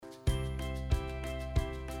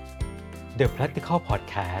The Practical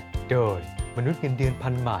Podcast โดยมนุษย์เงินเดือนพั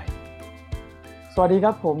นใหม่สวัสดีค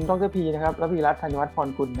รับผมดร.พีนะครับระพีรัตน์ธัญวัฒน์พร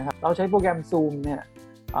กุลนะครับเราใช้โปรแกรม Zoom เนี่ย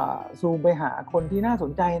Zoom ไปหาคนที่น่าส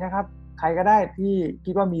นใจนะครับใครก็ได้ที่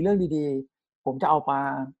คิดว่ามีเรื่องดีๆผมจะเอามา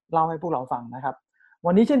เล่าให้พวกเราฟังนะครับ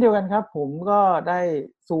วันนี้เช่นเดียวกันครับผมก็ได้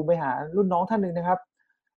Zoom ไปหารุ่นน้องท่านนึงนะครับ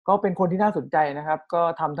ก็เป็นคนที่น่าสนใจนะครับก็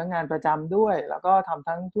ทำทั้งงานประจำด้วยแล้วก็ทำ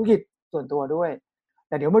ทั้งธุรกิจส่วนตัวด้วยแ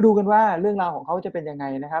ต่เดี๋ยวมาดูกันว่าเรื่องราวของเขาจะเป็นยังไง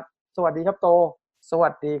นะครับสวัสดีครับโตสวั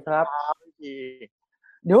สดีครับพี่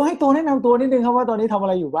เดี๋ยวให้โตแนะนำตัวนิดนึงครับว่าตอนนี้ทำอะ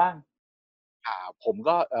ไรอยู่บ้างผม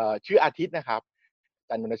ก็ชื่ออาทิตย์นะครับ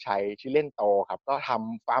จันทรชัยชื่อเล่นโตครับก็ท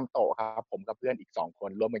ำฟาร์มโตครับผมกับเพื่อนอีก2ค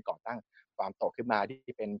นร่วมกันก่อตั้งฟาร์มโตขึ้นมา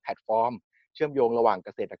ที่เป็นแพลตฟอร์มเชื่อมโยงระหว่างเก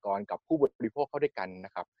ษตรกรกับผู้บริโภคเข้าด้วยกันน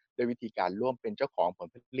ะครับด้วยวิธีการร่วมเป็นเจ้าของผล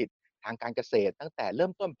ผลิตทางการเกษตรตั้งแต่เริ่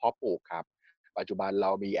มต้นเพาะปลูกครับปัจจุบันเร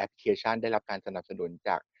ามีแอปพลิเคชันได้รับการสนับสนุน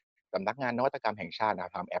จากสำนักงานนวัตกรรมแห่งชาตินะครั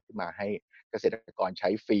บทำแอปขึ้นมาให้เกษตรกรใช้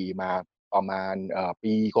ฟรีมาประมาณ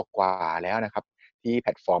ปีกว่าๆแล้วนะครับที่แพ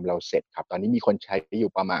ลตฟอร์มเราเสร็จครับตอนนี้มีคนใช้อ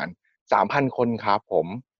ยู่ประมาณ 3,000 คนครับผม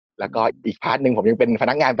แล้วก็อีกพาร์ทนึงผมยังเป็นพ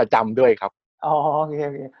นักงานประจำด้วยครับโอเค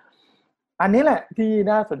อันนี้แหละที่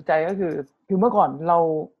น่าสนใจก็คือเมื่อก่อนเ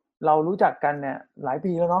รารู้จักกันเนี่ยหลาย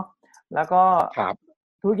ปีแล้วเนาะแล้วก็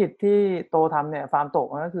ธุรกิจที่โตทำเนี่ยฟาร์มโต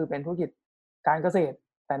มันก็คือเป็นธุรกิจการเกษตร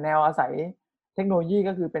แต่แนวอาศัยเทคโนโลยี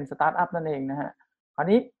ก็คือเป็นสตาร์ทอัพนั่นเองนะฮะคราว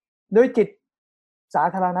นี้ด้วยจิตสา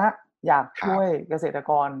ธารณะอยากช่วยเกษตร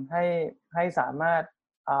กรให้สามารถ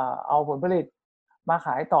เอาผลผลิตมาข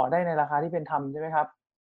ายต่อได้ในราคาที่เป็นธรรมใช่ไหมครับ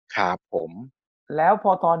ครับผมแล้วพ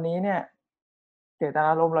อตอนนี้เนี่ยเจตน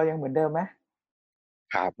ารมณ์เรายังเหมือนเดิมไหม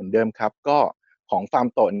ครับเหมือนเดิมครับก็ของฟาร์ม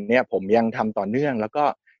โตนเนี่ยผมยังทำต่อเนื่องแล้วก็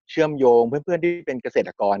เชื่อมโยงเพื่อนๆที่เป็นเกษต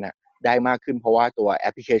รกรน่ะได้มากขึ้นเพราะว่าตัวแอ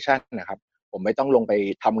ปพลิเคชันนะครับผมไม่ต้องลงไป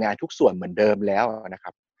ทำงานทุกส่วนเหมือนเดิมแล้วนะค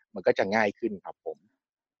รับมันก็จะง่ายขึ้นครับผม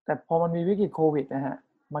แต่พอมันมีวิกฤตโควิดนะฮะ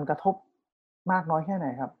มันกระทบมากน้อยแค่ไหน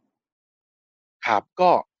ครับครับ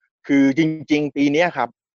ก็คือจริงๆปีนี้ครับ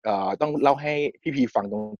ต้องเล่าให้พี่พีฟัง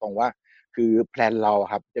ตรงๆว่าคือแพลนเรา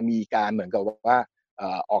ครับจะมีการเหมือนกับว่า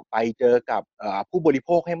ออกไปเจอกับผู้บริโภ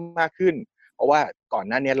คให้มากขึ้นเพราะว่าก่อน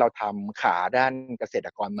หน้านี้เราทำขาด้านเกษตร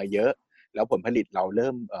กรมาเยอะแล้วผลผลิตเราเริ่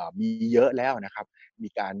มมีเยอะแล้วนะครับมี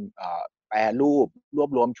การแปรรูปรวบ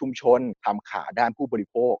รวมชุมชนทำขาด้านผู้บริ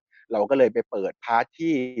โภคเราก็เลยไปเปิดพาร์ท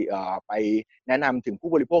ที่ไปแนะนำถึงผู้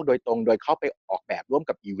บริโภคโดยตรงโดยเข้าไปออกแบบร่วม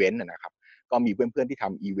กับอีเวนต์นะครับก็มีเพื่อนๆที่ท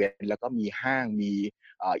ำอีเวนต์แล้วก็มีห้างมี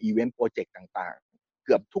อีเวนต์โปรเจกต์ต่างๆเ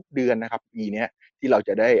กือบทุกเดือนนะครับปีนี้ที่เราจ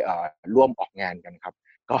ะได้ร่วมออกงานกันครับ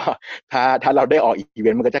ก็ถ้าเราได้ออกอีเว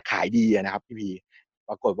นต์มันก็จะขายดีนะครับพี่พีป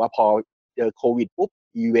รากฏว่าพอเจอโควิดปุ๊บ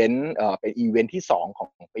อีเวนต์เป็นอีเวนต์ที่2ของ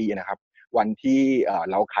ปีนะครับวันที่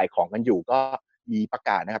เราขายของกันอยู่ก็มีประ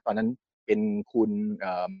กาศนะครับตอนนั้นเป็นคุณ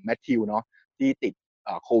แมทธิวเนาะที่ติด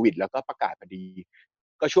โควิดแล้วก็ประกาศพอดี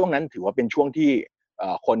ก็ช่วงนั้นถือว่าเป็นช่วงที่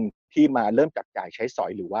คนที่มาเริ่มจับจ่ายใช้สอ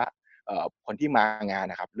ยหรือว่าคนที่มางาน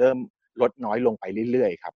นะครับเริ่มลดน้อยลงไปเรื่อ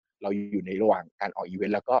ยๆครับเราอยู่ในระหว่างการออกอีเวน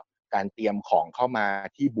ต์แล้วก็การเตรียมของเข้ามา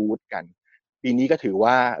ที่บูธกันปีนี้ก็ถือ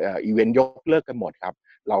ว่าอีเวนต์ยกเลิกกันหมดครับ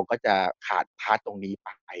เราก็จะขาดพาร์ทตรงนี้ไป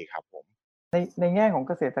ครับผมในแง่ของเ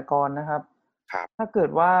กษตรกรนะครับครับถ้าเกิด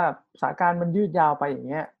ว่าสถานการณ์มันยืดยาวไปอย่าง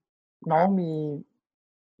เงี้ยน้องมี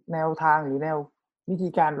แนวทางหรือแนววิธี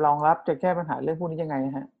การรองรับจะแก้ปัญหาเรื่องพวกนี้ยังไง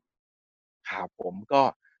ฮะครับผมก็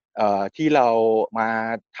ที่เรามา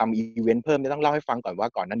ทำอีเวนต์เพิ่มเนี่ยต้องเล่าให้ฟังก่อนว่า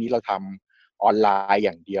ก่อนหน้านี้เราทำออนไลน์อ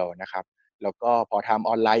ย่างเดียวนะครับแล้วก็พอทำ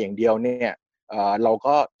ออนไลน์อย่างเดียวเนี่ยเรา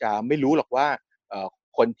ก็จะไม่รู้หรอกว่า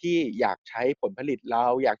คนที่อยากใช้ผลผลิตเรา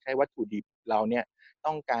อยากใช้วัตถุดิบเราเนี่ย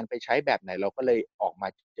ต้องการไปใช้แบบไหนเราก็เลยออกมา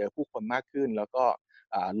เจอผู้คนมากขึ้นแล้วก็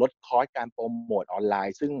ลดคอสต์การโปรโมตออนไล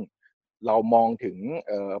น์ซึ่งเรามองถึง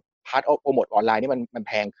พาร์ตโปรโมตออนไลน์นี่มันแ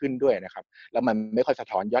พงขึ้นด้วยนะครับแล้วมันไม่ค่อยสะ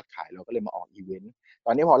ท้อนยอดขายเราก็เลยมาออกอีเวนต์ต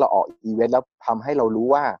อนนี้พอเราออกอีเวนต์แล้วทำให้เรารู้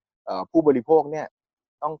ว่าผู้บริโภคเนี่ย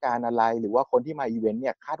ต้องการอะไรหรือว่าคนที่มาอีเวนต์เ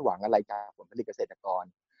นี่ยคาดหวังอะไรจากผลผลิตเกษตรกร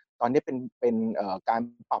ตอนนี้เป็นการ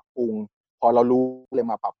ปรับปรุงพอเรารู้เลย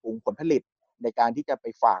มาปรับปรุงผลผลิตในการที่จะไป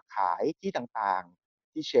ฝากขายที่ต่าง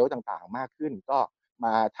ๆที่เชลฟ์ต่างๆมากขึ้นก็ม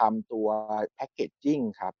าทำตัวแพ็กเกจจิ้ง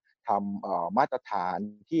ครับทำมาตรฐาน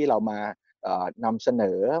ที่เรามานำเสน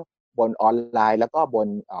อบนออนไลน์แล้วก็บน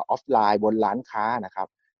ออฟไลน์บนร้านค้านะครับ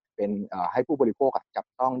เป็นให้ผู้บริโภคจับ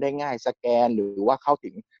ต้องได้ง่ายสแกนหรือว่าเข้าถึ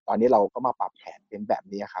งตอนนี้เราก็มาปรับแผนเป็นแบบ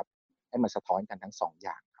นี้ครับให้มันสะท้อนกันทั้ง2อ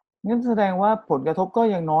ย่างครับงั้นแสดงว่าผลกระทบก็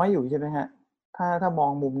ยังน้อยอยู่ใช่ไหมฮะถ้ามอ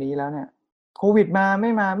งมุมนี้แล้วเนี่ยโควิดมาไ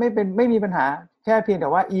ม่มีปัญหาแค่เพียงแต่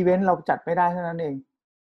ว่าอีเวนต์เราจัดไม่ได้เท่านั้นเอง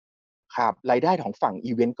ครับรายได้ของฝั่ง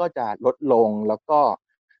อีเวนต์ก็จะลดลงแล้วก็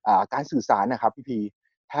การสื่อสารนะครับพี่พี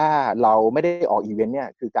ถ้าเราไม่ได้ออกอีเวนต์เนี่ย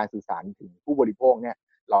คือการสื่อสารถึงผู้บริโภคเนี่ย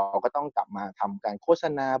เราก็ต้องกลับมาทำการโฆษ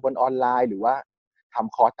ณาบนออนไลน์หรือว่าท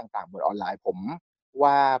ำคอร์สต่างๆบนออนไลน์ผม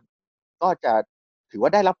ว่าก็จะถือว่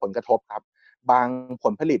าได้รับผลกระทบครับบางผ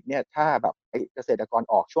ลผลิตเนี่ยถ้าแบบเกษตรกร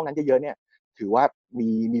ออกช่วงนั้นเยอะๆเนี่ยถือว่า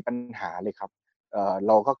มีปัญหาเลยครับเ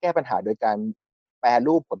ราก็แก้ปัญหาโดยการแปร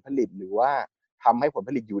รูปผลผลิตหรือว่าทำให้ผลผ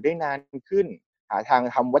ลิตอยู่ได้นานขึ้นหาทาง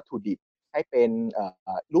ทำวัตถุดิบให้เป็น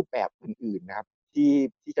รูปแบบอื่นๆนะครับ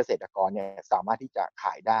ที่เกษตรกรเนี่ยสามารถที่จะข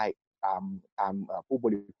ายได้ตามผู้บ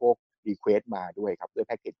ริโภครีเควสมาด้วยครับด้วยแ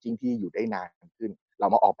พคเกจจิ้งที่อยู่ได้นานขึ้นเรา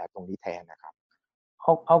มาออกแบบตรงนี้แทนนะครับ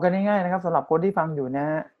เอากันง่ายๆนะครับสำหรับคนที่ฟังอยู่นะ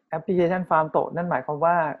ฮะแอปพลิเคชันฟาร์มโตะนั่นหมายความ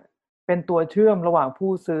ว่าเป็นตัวเชื่อมระหว่าง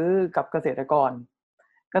ผู้ซื้อกับเกษตรกร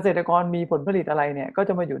เกษตรกรมีผลผลิตอะไรเนี่ยก็จ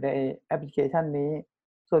ะมาอยู่ในแอปพลิเคชันนี้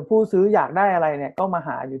ส่วนผู้ซื้ออยากได้อะไรเนี่ยก็มาห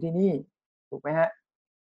าอยู่ที่นี่ถูกไหมฮะ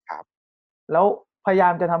ครับแล้วพยายา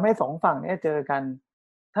มจะทำให้2ฝั่งเนี่ยเจอกัน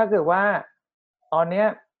ถ้าเกิดว่าตอนเนี้ย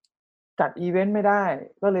จัดอีเวนต์ไม่ได้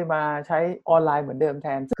ก็เลยมาใช้ออนไลน์เหมือนเดิมแท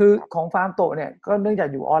นคือของฟาร์มโตะเนี่ยก็เนื่องจาก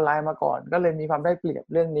อยู่ออนไลน์มาก่อนก็เลยมีความได้เปรียบ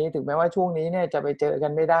เรื่องนี้ถึงแม้ว่าช่วงนี้เนี่ยจะไปเจอกั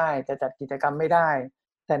นไม่ได้จะจัดกิจกรรมไม่ได้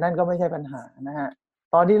แต่นั่นก็ไม่ใช่ปัญหานะฮะ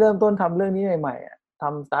ตอนที่เริ่มต้นทำเรื่องนี้ใหม่ๆอะท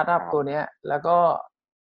ำสตาร์ตอัปตัวเนี้ยแล้วก็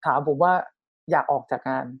ถามผมว่าอยากออกจาก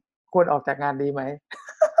งานควรออกจากงานดีไหม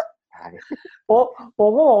ใช่ ผมผม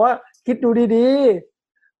ก็บอกว่าคิดดูดี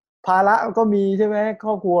ๆภาระก็มีใช่ไหมคร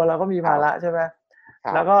อบครัวเราก็มีภาระใช่ไหมค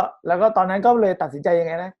รับแล้วก็ตอนนั้นก็เลยตัดสินใจยังไ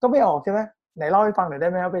งนะก็ไม่ออกใช่ไหมไหนเล่าให้ฟังหน่อยได้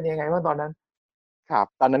ไหมว่าเป็นยังไงบ้างตอนนั้นครับ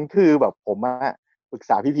ตอนนั้นคือแบบผมอะปรึก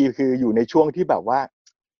ษาพี่พีคืออยู่ในช่วงที่แบบว่า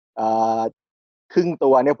เอ่อครึ่งตั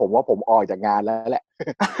วเนี่ยผมว่าผมออกจากงานแล้วแหละ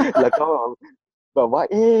แล้วก็แบบว่า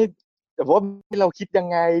เอ๊ะแต่ว่าเราคิดยัง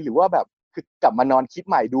ไงหรือว่าแบบคือกลับมานอนคิด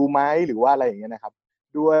ใหม่ดูไหมหรือว่าอะไรอย่างเงี้ยนะครับ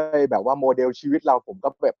ด้วยแบบว่าโมเดลชีวิตเราผมก็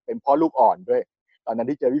แบบเป็นพ่อลูกอ่อนด้วยตอนนั้น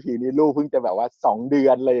ที่เจอพี่พีนี่ลูกเพิ่งจะแบบว่า2 เดือ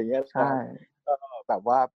นอะไรอย่างเงี้ยใช่นะครับก็แบบ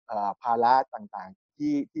ว่าภาระต่างๆ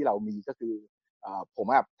ที่เรามีก็คือผม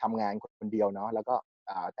อะทำงานคนเดียวเนาะแล้วก็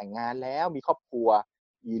แต่งงานแล้วมีครอบครัว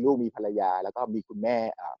มีลูกมีภรรยาแล้วก็มีคุณแม่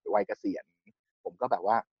วัยเกษียณผมก็แบบ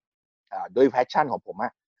ว่าด้วยแพชชั่นของผมอ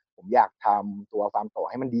ะผมอยากทำตัวฟาร์มโต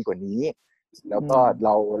ให้มันดีกว่านี้แล้วก็เร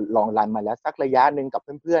าลองรันมาแล้วสักระยะหนึ่งกับ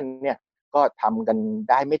เพื่อนๆเนี่ยก็ทำกัน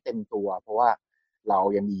ได้ไม่เต็มตัวเพราะว่าเรา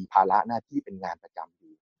ยังมีภาระหน้าที่เป็นงานประจำอ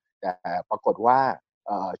ยู่แต่ปรากฏว่า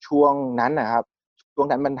ช่วงนั้นนะครับช่วง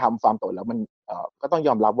นั้นมันทำฟาร์มโตแล้วมันก็ต้องย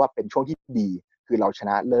อมรับว่าเป็นช่วงที่ดีคือเราช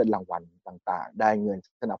นะเลิศรางวัลต่างๆได้เงิน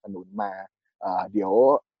สนับสนุนมาเดี๋ยว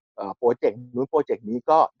โปรเจกต์นู้นโปรเจกต์นี้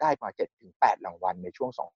ก็ได้มา7-8รางวัลในช่วง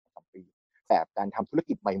2-3 ปีแบบการทำธุร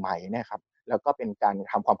กิจใหม่ๆนะครับแล้วก็เป็นการ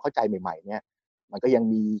ทำความเข้าใจใหม่ๆเนี่ยมันก็ยัง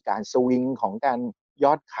มีการสวิงของการย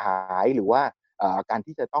อดขายหรือว่าการ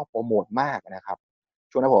ที่จะต้องโปรโมทมากนะครับ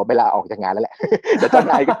ช่วงนั้นผมเวลาออกจากงานแล้วแหละแต่เจ้า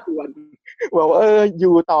นายก็ชวนบอกว่าอ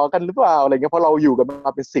ยู่ต่อกันหรือเปล่าอะไรเงี้ยเพราะเราอยู่กันม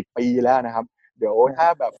าเป็น10 ปีแล้วนะครับเดี๋ยวถ้า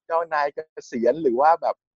แบบเจ้านายเกษียณหรือว่าแบ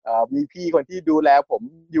บมีพี่คนที่ดูแลผม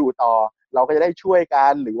อยู่ต่อเราก็จะได้ช่วยกั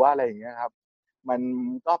นหรือว่าอะไรอย่างเงี้ยครับมัน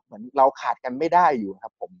ก็เหมือนเราขาดกันไม่ได้อยู่ครั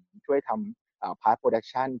บผมช่วยทำพาร์ทโปรดัก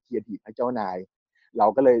ชันครีเอทีฟให้เจ้านายเรา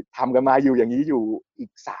ก็เลยทำกันมาอยู่อย่างนี้อยู่อี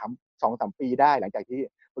ก2-3 ปีได้หลังจากที่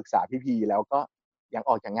ปรึกษาพี่พีแล้วก็ยังอ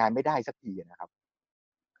อกจากงานไม่ได้สักทีนะครับ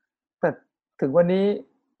แต่ถึงวันนี้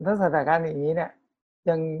ถ้าสถานการณ์อย่างนี้เนี่ย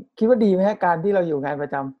ยังคิดว่าดีไหมฮะการที่เราอยู่งานปร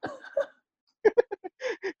ะจ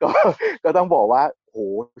ำ ก็ก็ต้องบอกว่าโอ้โฮ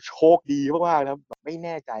โชคดีมากๆนะครับแบบไม่แ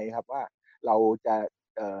น่ใจครับว่าเราจะ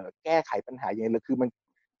แก้ไขปัญหายังไงเลยคือมัน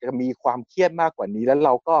จะมีความเครียดมากกว่านี้แล้วเร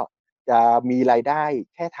าก็จะมีรายได้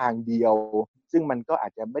แค่ทางเดียวซึ่งมันก็อา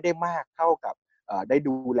จจะไม่ได้มากเท่ากับได้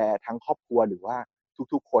ดูแลทั้งครอบครัวหรือว่า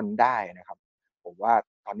ทุกๆคนได้นะครับผมว่า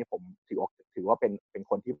ตอนนี้ผมถือว่าเป็น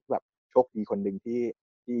คนที่แบบโชคดีคนหนึ่ง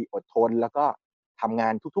ที่อดทนแล้วก็ทำงา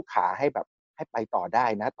นทุกๆขาให้แบบให้ไปต่อได้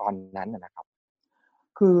ณตอนนั้นอะนะครับ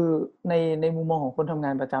คือในมุมมองของคนทำง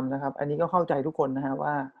านประจำนะครับอันนี้ก็เข้าใจทุกคนนะฮะ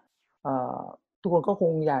ว่าเอ่อทุกคนก็ค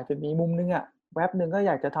งอยากจะมีมุมหนึ่งอะแว็บหนึ่งก็อ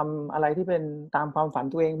ยากจะทำอะไรที่เป็นตามความฝัน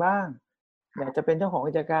ตัวเองบ้างอยากจะเป็นเจ้าของ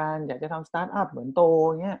กิจการอยากจะทำสตาร์ตอัปเหมือนโต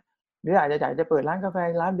อย่างเงี้ยหรืออาจจะอยากจะเปิดร้านกาแฟ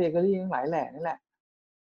ร้านเบเกอรีทั้งหลายแหล่นี่แหละ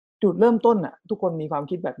จุดเริ่มต้นน่ะทุกคนมีความ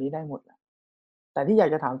คิดแบบนี้ได้หมดแหละแต่ที่อยาก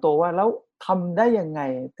จะถามโตว่าแล้วทำได้ยังไง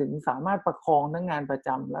ถึงสามารถประคองทั้งงานประจ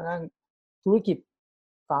ำแล้วก็ธุรกิจ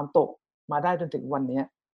ฟาร์มโตะมาได้จนถึงวันเนี้ย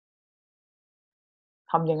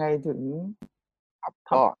ทำยังไงถึงครับท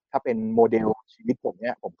ก็ถ้าเป็นโมเดลชีวิตผมเ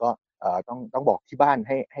นี่ยผมก็ต้องบอกที่บ้าน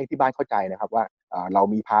ให้ที่บ้านเข้าใจนะครับว่าเรา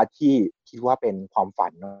มีพาร์ทที่คิดว่าเป็นความฝั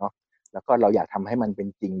นเนาะแล้วก็เราอยากทำให้มันเป็น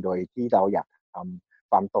จริงโดยที่เราอยากทำ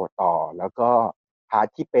ฟาร์มโตต่อแล้วก็พาร์ท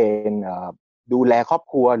ที่เป็นดูแลครอบ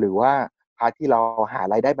ครัวหรือว่าพาร์ทที่เราหา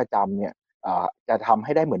รายได้ประจำเนี่ยจะทำใ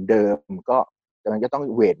ห้ได้เหมือนเดิมก็มันจะต้อง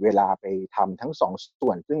เวทเวลาไปทำทั้ง2 ส่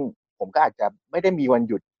วนซึ่งผ ผมก็อาจจะไม่ได้มีวัน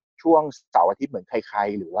หยุดช่วงเสาร์อาทิตย์เหมือนใคร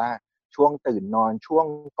ๆหรือว่าช่วงตื่นนอนช่วง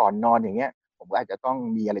ก่อนนอนอย่างเงี้ยผมก็อาจจะต้อง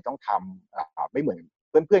มีอะไรต้องทำไม่เหมือน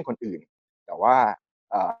เพื่อนๆคนอื่นแต่ว่า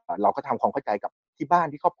เราก็ทำความเข้าใจกับที่บ้าน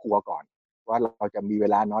ที่ครอบครัวก่อนว่าเราจะมีเว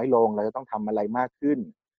ลาน้อยลงเราจะต้องทำอะไรมากขึ้น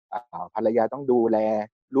ภรรยาต้องดูแล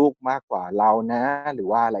ลูกมากกว่าเรานะหรือ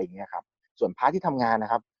ว่าอะไรอย่างเงี้ยครับส่วนพาร์ทที่ทำงานน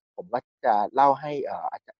ะครับผมก็จะเล่าให้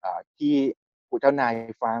ที่ผู้เจ้านาย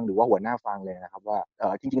ฟังหรือว่าหัวหน้าฟังเลยนะครับว่า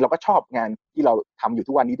จริงๆเราก็ชอบงานที่เราทำอยู่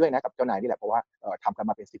ทุกวันนี้ด้วยนะกับเจ้านายนี่แหละเพราะว่าทำกัน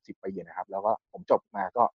มาเป็น10ปีนะครับแล้วก็ผมจบมา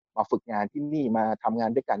ก็มาฝึกงานที่นี่มาทำงาน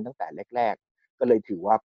ด้วยกันตั้งแต่แรกๆก็เลยถือ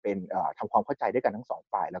ว่าเป็นทำความเข้าใจด้วยกันทั้ง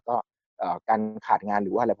2ฝ่ายแล้วก็การขาดงานห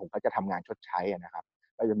รือว่าอะไรผมก็จะทำงานชดใช้นะครับ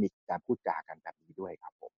ก็จะมีการพูดจากันแบบนี้ด้วยครั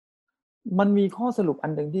บผมมันมีข้อสรุปอั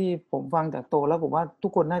นหนึ่งที่ผมฟังจากโตแล้วผมว่าทุ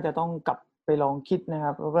กคนน่าจะต้องกลับไปลองคิดนะค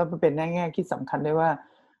รับเพราะว่ามันเป็นแง่คิดสำคัญได้ว่า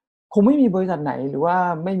คงไม่มีบริษัทไหนหรือว่า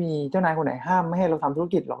ไม่มีเจ้านายคนไหนห้ามไม่ให้เราทำธุร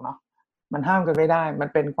กิจหรอกเนาะมันห้ามกันไม่ได้มัน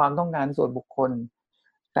เป็นความต้องการส่วนบุคคล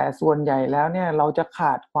แต่ส่วนใหญ่แล้วเนี่ยเราจะข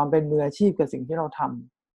าดความเป็นมืออาชีพกับสิ่งที่เราท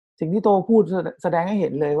ำสิ่งที่โตพูดแสดงให้เห็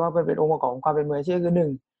นเลยว่ามันเป็นองค์ประกอบของความเป็นมืออาชีพคือหนึ่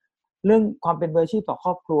งเรื่องความเป็นมืออาชีพต่อคร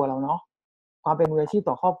อบครัวเราเนาะ ความเป็นมืออาชีพ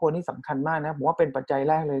ต่อครอบครัวนี่สำคัญมากนะผมว่าเป็นปัจจัย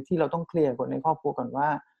แรกเลยที่เราต้องเคลียร์คนในครอบครัวก่อนว่า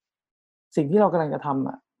สิ่งที่เรากำลังจะทำอ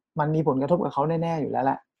ะมันมีผลกระทบกับเขาแน่ๆอยู่แล้วแ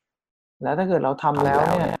หละแล้วถ้าเกิดเราทำแล้ว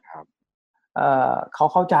เนี่ยครับเขา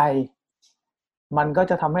เข้าใจมันก็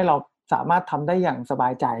จะทำให้เราสามารถทำได้อย่างสบา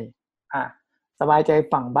ยใจอ่ะสบายใจ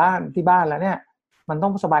ฝั่งบ้านที่บ้านแล้วเนี่ยมันต้อ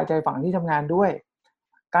งสบายใจฝั่งที่ทำงานด้วย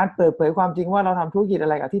การเปิดเผยความจริงว่าเราทำธุรกิจอะ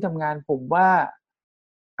ไรกับที่ทำงานผมว่า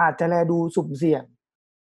อาจจะแลดูสุ่มเสี่ยง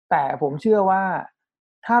แต่ผมเชื่อว่า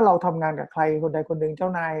ถ้าเราทำงานกับใครคนใดคนหนึ่งเจ้า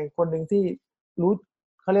นายคนหนึ่งที่รู้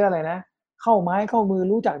เขาเรียกอะไรนะเข้าไม้เข้ามือ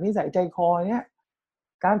รู้จักนิสัยใจคอเนี้ย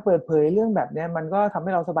การเปิดเผยเรื่องแบบเนี้ยมันก็ทำใ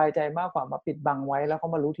ห้เราสบายใจมากกว่ามาปิดบังไว้แล้วเขา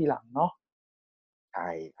มารู้ทีหลังเนาะใช่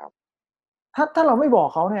ครับถ้าเราไม่บอก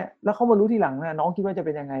เขาเนี่ยแล้วเขามารู้ทีหลังเนี่ยน้องคิดว่าจะเ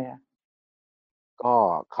ป็นยังไงอะก็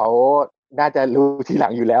เขาน่าจะรู้ทีหลั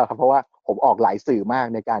งอยู่แล้วครับเพราะว่าผมออกหลายสื่อมาก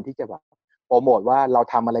ในการที่จะแบบโปรโมตว่าเรา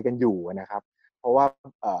ทำอะไรกันอยู่นะครับเพราะว่า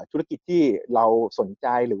ธุรกิจที่เราสนใจ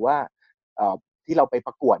หรือว่าเอ่อที่เราไปป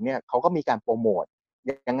ระกวดเนี่ยเขาก็มีการโปรโมต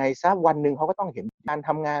ยังไงเสียวันหนึ่งเขาก็ต้องเห็นการท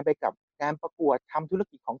ำงานไปกับการประกวดทำธุร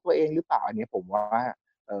กิจของตัวเองหรือเปล่าอันนี้ผมว่า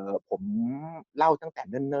ผมเล่าตั้งแต่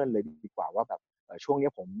เนิ่นๆเลยดีกว่าว่าแบบช่วงนี้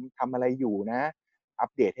ผมทำอะไรอยู่นะอัป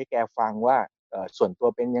เดตให้แกฟังว่าส่วนตัว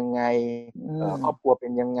เป็นยังไงอืม ครอบครัวเป็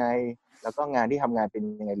นยังไงแล้วก็งานที่ทำงานเป็น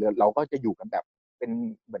ยังไงเราก็จะอยู่กันแบบเป็น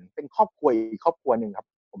เหมือนเป็นครอบครัวอีกครอบครัวหนึ่งครับ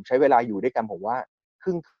ผมใช้เวลาอยู่ด้วยกันผมว่าค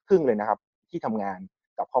รึ่งครึ่งเลยนะครับที่ทำงาน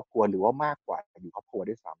กับครอบครัวหรือว่ามากกว่าอยู่ครอบครัว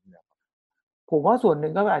ด้วยซ้ำเนี่ยผมว่าส่วนหนึ่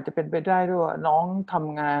งก็อาจจะเป็นไปได้ด้วยว่าน้องท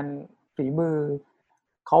ำงานฝีมือ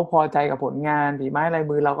เขาพอใจกับผลงานฝีไม้ลาย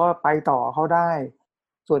มือเราก็ไปต่อเขาได้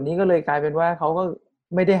ส่วนนี้ก็เลยกลายเป็นว่าเขาก็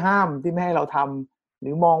ไม่ได้ห้ามที่ไม่ให้เราทำหรื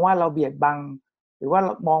อมองว่าเราเบียดบังหรือว่าเร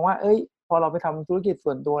ามองว่าเอ้ยพอเราไปทำธุรกิจ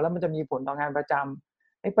ส่วนตัวแล้วมันจะมีผลต่องานประจ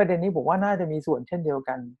ำไอ้ประเด็นนี้ผมว่าน่าจะมีส่วนเช่นเดียว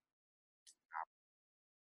กัน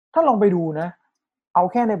ถ้าลองไปดูนะเอา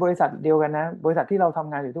แค่ในบริษัทเดียวกันนะบริษัทที่เราท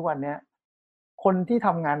ำงานอยู่ทุกวันเนี้ยคนที่ท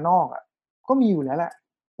ำงานนอกอะก็มีอยู่แล้วแหละ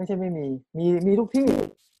ไม่ใช่ไม่มีมีทุกที่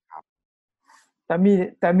แต่มี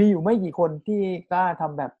แต่มีอยู่ไม่กี่คนที่กล้าท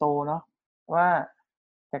ำแบบโตเนาะว่า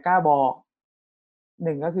จะกล้าบอก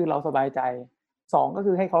1ก็คือเราสบายใจ2ก็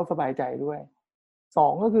คือให้เขาสบายใจด้วย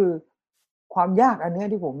2ก็คือความยากอันเนี้ย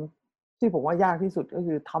ที่ผมว่ายากที่สุดก็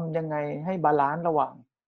คือทำยังไงให้บาลันซ์ระหว่าง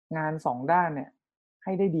งาน2ด้านเนี่ยใ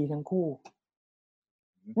ห้ได้ดีทั้งคู่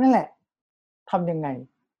นั่นแหละทำยังไง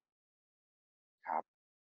ครับ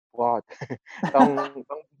ก็ต้อง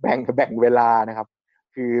ต้องแบ่งเวลานะครับ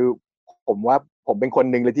คือผมว่าผมเป็นคน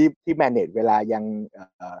หนึ่งเลยที่ manage เวลายัง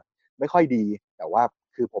ไม่ค่อยดีแต่ว่า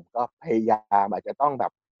คือผมก็พยายามอาจจะต้องแบ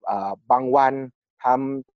บบางวันท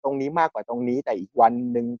ำตรงนี้มากกว่าตรงนี้แต่อีกวัน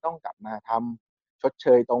หนึ่งต้องกลับมาทำชดเช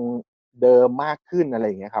ยตรงเดิมมากขึ้นอะไร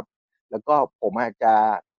อย่างเงี้ยครับแล้วก็ผมอาจจะ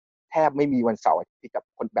แทบไม่มีวันเสาร์อาทิตย์กับ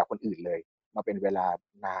คนแบบคนอื่นเลยมาเป็นเวลา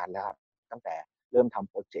นานแล้วครับตั้งแต่เริ่มทำ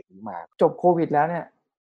โปรเจกต์นี้มา จบโควิดแล้วเนี่ย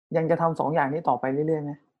ยังจะทำ2อย่างนี้ต่อไปเรื่อยๆไห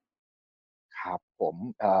มครับผม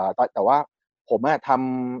แต่ว่าผมอะท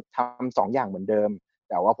ำ2อย่างเหมือนเดิม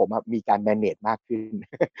แต่ว่าผมอะมีการ manage มากขึ้น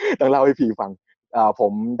ต้องเล่าให้พี่ฟังผ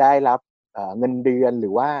มได้รับเงินเดือนหรื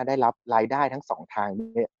อว่าได้รับรายได้ทั้ง2ทางเ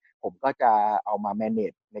นี่ยผมก็จะเอามา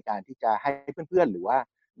manage ในการที่จะให้เพื่อนๆหรือว่า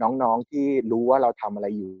น้องๆที่รู้ว่าเราทำอะไร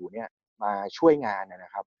อยู่เนี่ยมาช่วยงานน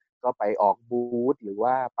ะครับก็ไปออกบูธหรือ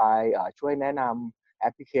ว่าไปช่วยแนะนำแอ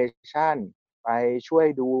ปพลิเคชันไปช่วย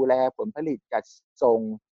ดูแลผลผลิตจัดส่ง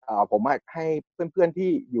ผมให้เพื่อนๆ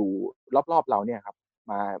ที่อยู่รอบๆเราเนี่ยครับ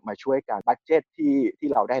มาช่วยกันบัดเจตที่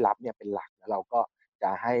เราได้รับเนี่ยเป็นหลักแล้วเราก็ จะ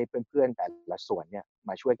ให้เพื่อนๆแต่ละส่วนเนี่ยม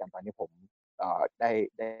าช่วยกันตอนนี้ผมไ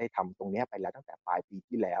ด้ทำตรงนี้ไปแล้วตั้งแต่ปลายปี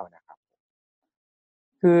ที่แล้วนะครับ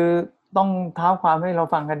คือต้องเท้าความให้เรา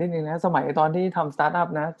ฟังกันนิดนึงนะสมัยตอนที่ทำสตาร์ตอัพ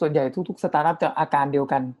นะส่วนใหญ่ทุกๆสตาร์ตอัพจะอาการเดียว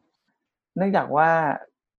กันเนื่องจากว่า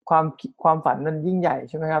ความฝันมันยิ่งใหญ่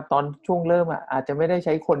ใช่ไหมครับตอนช่วงเริ่มอาจจะไม่ได้ใ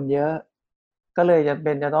ช้คนเยอะก็เลย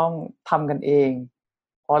จะต้องทำกันเอง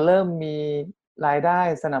พอเริ่มมีรายได้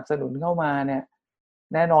สนับสนุนเข้ามาเนี่ย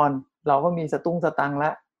แน่นอนเราก็มีสตุ้งสตังค์แล้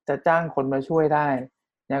วจะจ้างคนมาช่วยได้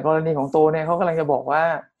อย่างกรณีของโตเนี่ยเขากำลังจะบอกว่า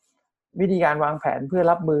วิธีการวางแผนเพื่อ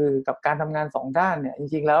รับมือกับการทำงาน2ด้านเนี่ยจ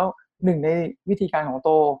ริงๆแล้วหนึ่งในวิธีการของโต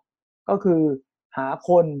ก็คือหาค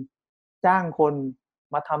นจ้างคน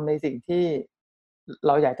มาทำในสิ่งที่เ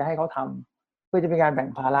ราอยากจะให้เขาทำเพื่อจะเป็นการแบ่ง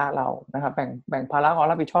ภาระเรานะครับแบ่งภาระความ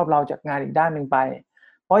รับผิดชอบเราจากงานอีกด้านหนึ่งไป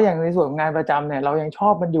เพราะอย่างในส่วนของงานประจำเนี่ยเรายังชอ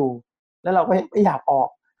บมันอยู่แล้วเราก็ไม่อยากออก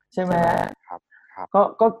ใช่ไหมครับ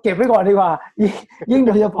ก็เก็บไว้ก่อนดีกว่ายิ่งโ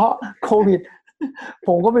ดยเฉพาะโควิดผ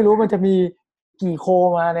มก็ไม่รู้มันจะมีกี่โค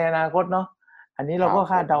มาในอนาคตเนาะอันนี้เราก็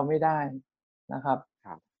คาดเดาไม่ได้นะครับ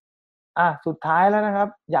สุดท้ายแล้วนะครับ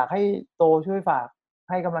อยากให้โตช่วยฝาก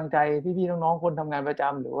ให้กำลังใจพี่ๆน้องๆคนทำงานประจ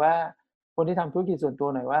ำหรือว่าคนที่ทำธุรกิจส่วนตัว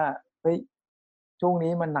หน่อยว่าเฮ้ยช่วง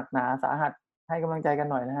นี้มันหนักหนาสาหัสให้กำลังใจกัน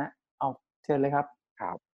หน่อยนะฮะเอาเชิญเลยครับค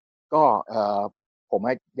รับก็ผม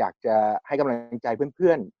อยากจะให้กำลังใจเพื่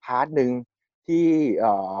อนๆพาร์ทหนึ่งที่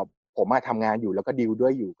ผมทำงานอยู่แล้วก็ดีลด้ว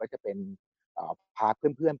ยอยู่ก็จะเป็นพาร์ท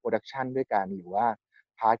เพื่อนๆโปรดักชันด้วยกันหรือว่า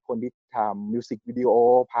พาร์ทคนที่ทำมิวสิกวิดีโอ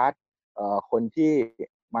พาร์ทคนที่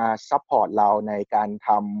มาซัพพอร์ตเราในการท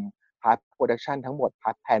ำพาร์ทโปรดักชันทั้งหมดพา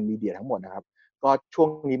ร์ทแพลนมีเดียทั้งหมดนะครับก็ช่วง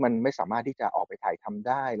นี้มันไม่สามารถที่จะออกไปถ่ายทำไ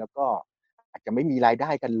ด้แล้วก็อาจจะไม่มีรายได้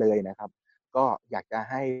กันเลยนะครับก็อยากจะ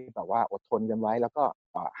ให้แบบว่าอดทนกันไว้แล้วก็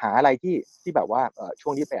หาอะไรที่แบบว่าช่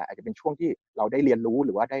วงนี้ไปอาจจะเป็นช่วงที่เราได้เรียนรู้ห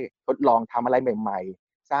รือว่าได้ทดลองทำอะไรใหม่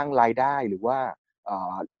ๆสร้างรายได้หรือว่า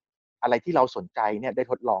อะไรที่เราสนใจเนี่ยได้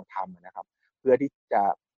ทดลองทำนะครับเพื่อที่จะ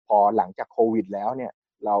พอหลังจากโควิดแล้วเนี่ย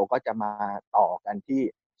เราก็จะมาต่อกันที่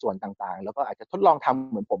ส่วนต่างๆแล้วก็อาจจะทดลองทำ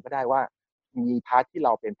เหมือนผมก็ได้ว่ามีพาร์ทที่เร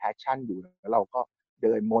าเป็นแพชชั่นอยู่แล้วเราก็เ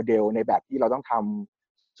ดินโมเดลในแบบที่เราต้องท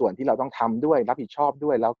ำส่วนที่เราต้องทำด้วยรับผิดชอบด้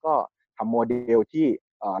วยแล้วก็ทำโมเดลที่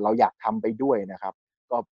เราอยากทำไปด้วยนะครับ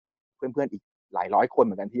ก็เพื่อนๆอีกหลายร้อยคนเ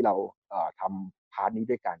หมือนกันที่เราทำพาร์ทนี้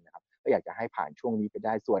ด้วยกันนะครับก็อยากจะให้ผ่านช่วงนี้ไปไ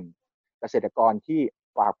ด้ส่วนเกษตรกรที่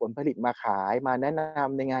ฝากผลผลิตมาขายมาแนะน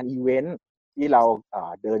ำในงานอีเวนต์ที่เรา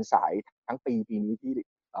เดินสายทั้งปีนี้ที่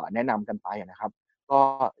แนะนำกันไปนะครับก็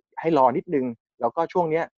ให้รอนิดนึงแล้วก็ช่วง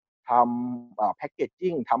นี้ทำแพ็กเกจ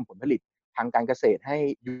จิ้งทำผลผลิตทางการเกษตรให้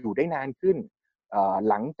อยู่ได้นานขึ้น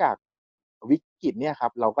หลังจากวิกฤตเนี่ยครั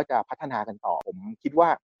บเราก็จะพัฒนากันต่อผมคิดว่า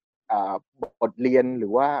บทเรียนหรื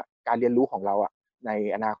อว่าการเรียนรู้ของเราใน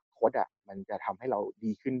อนาคตมันจะทำให้เรา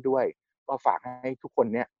ดีขึ้นด้วยก็ฝากให้ทุกคน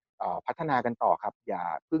เนี่ยพัฒนากันต่อครับอย่า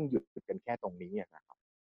เพิ่งหยุดกันแค่ตรงนี้นะครับ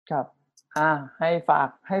ครับให้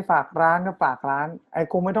ฝากร้านก็ฝากร้าน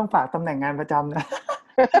คงไม่ต้องฝากตำแหน่งงานประจำนะ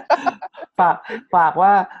ฝากฝากว่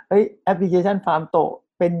าเฮ้ยแอปพลิเคชันฟาร์มโต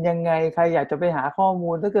เป็นยังไงใครอยากจะไปหาข้อมู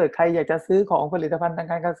ลถ้าเกิดใครอยากจะซื้อของผลิตภัณฑ์ทาง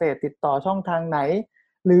การเกษตรติดต่อช่องทางไหน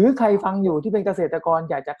หรือใครฟังอยู่ที่เป็นเกษตรกร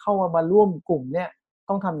อยากจะเข้ามาร่วมกลุ่มเนี่ย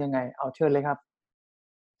ต้องทำยังไงเอาเชิญเลยครับ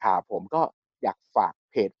ครับผมก็อยากฝาก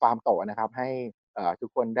เพจฟาร์มโตนะครับให้ทุก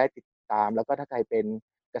คนได้ติดตามแล้วก็ถ้าใครเป็น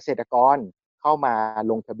เกษตรกรเข้ามา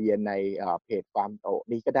ลงทะเบียนในเพจฟาร์มโต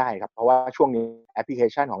นี้ก็ได้ครับเพราะว่าช่วงนี้แอปพลิเค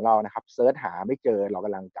ชันของเรานะครับเซิร์ชหาไม่เจอเราก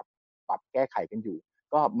ำลังกับปรับแก้ไขกันอยู่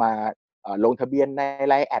ก็มาลงทะเบียนใน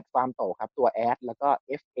ไลน์แอดฟาร์มโตครับตัวแอดแล้วก็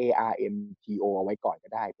FARMTO เอาไว้ก่อนก็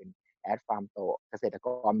ได้เป็นแอดฟาร์มโตเกษตรก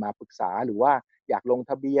รมาปรึกษาหรือว่าอยากลง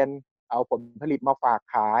ทะเบียนเอาผลผลิตมาฝาก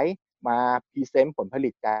ขายมาพรีเซนต์ผลผลิ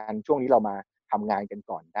ตกันช่วงนี้เรามาทำงานกัน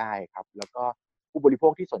ก่อนได้ครับแล้วก็ผู้บริโภ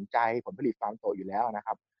คที่สนใจผลผลิตฟาร์มโตอยู่แล้วนะค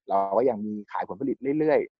รับเราก็ยังมีขายผลผลิตเ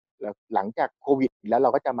รื่อยๆแล้วหลังจากโควิดแล้วเรา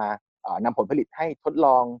ก็จะมานำผลผลิตให้ทดล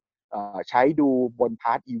องใช้ดูบนพ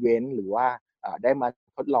าร์ทอีเวนต์หรือว่าได้มา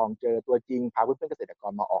ทดลองเจอตัวจริงพาเพื่อนๆเกษตรก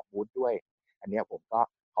รมาออกบูธด้วยอันนี้ผมก็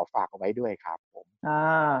ขอฝากเอาไว้ด้วยครับผม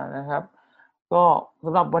นะครับก็ส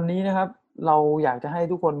ำหรับวันนี้นะครับเราอยากจะให้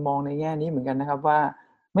ทุกคนมองในแง่นี้เหมือนกันนะครับว่า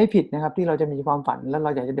ไม่ผิดนะครับที่เราจะมีความฝันแล้วเร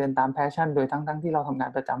าอยากจะเดินตาม passion โดยทั้งที่เราทำงา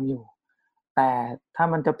นประจำอยู่แต่ถ้า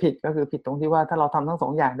มันจะผิดก็คือผิดตรงที่ว่าถ้าเราทำทั้ง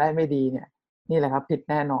2อย่างได้ไม่ดีเนี่ยนี่แหละครับผิด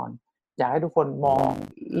แน่นอนอยากให้ทุกคนมอง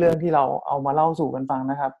เรื่องที่เราเอามาเล่าสู่กันฟัง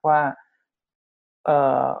นะครับว่าเอ่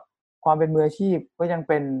อความเป็นมืออาชีพก็ยัง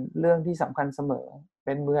เป็นเรื่องที่สำคัญเสมอเ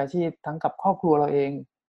ป็นมืออาชีพทั้งกับครอบครัวเราเอง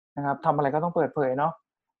นะครับทำอะไรก็ต้องเปิดเผยเนาะ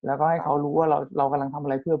แล้วก็ให้เขารู้ว่าเรากำลังทำอะ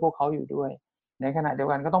ไรเพื่อพวกเขาอยู่ด้วยในขณะเดียว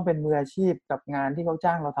กันก็ต้องเป็นมืออาชีพกับงานที่เขา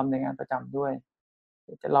จ้างเราทำในงานประจำด้วย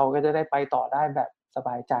เราก็จะได้ไปต่อได้แบบสบ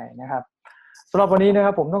ายใจนะครับสำหรับวันนี้นะค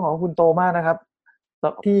รับผมต้องขอบคุณโตมากนะครับ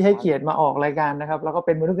ที่ให้เกียรติมาออกรายการนะครับแล้วก็เ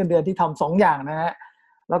ป็นมนุษย์เงินเดือนที่ทำ2อย่างนะฮะ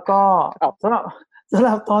แล้วก็ ครับ สำห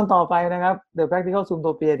รับตอนต่อไปนะครับ The Practical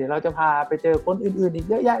Zoomtopia เดี๋ยวเราจะพาไปเจอคนอื่นๆอีก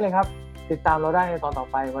เยอะแยะเลยครับติดตามเราได้ในตอนต่อ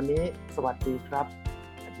ไปวันนี้สวัสดีครับ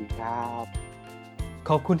สวัสดีครับ ข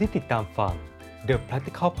อบคุณที่ติดตามฟัง The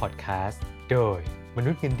Practical Podcast โดยมนุ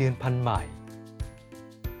ษย์เงินเดือนพันใหม่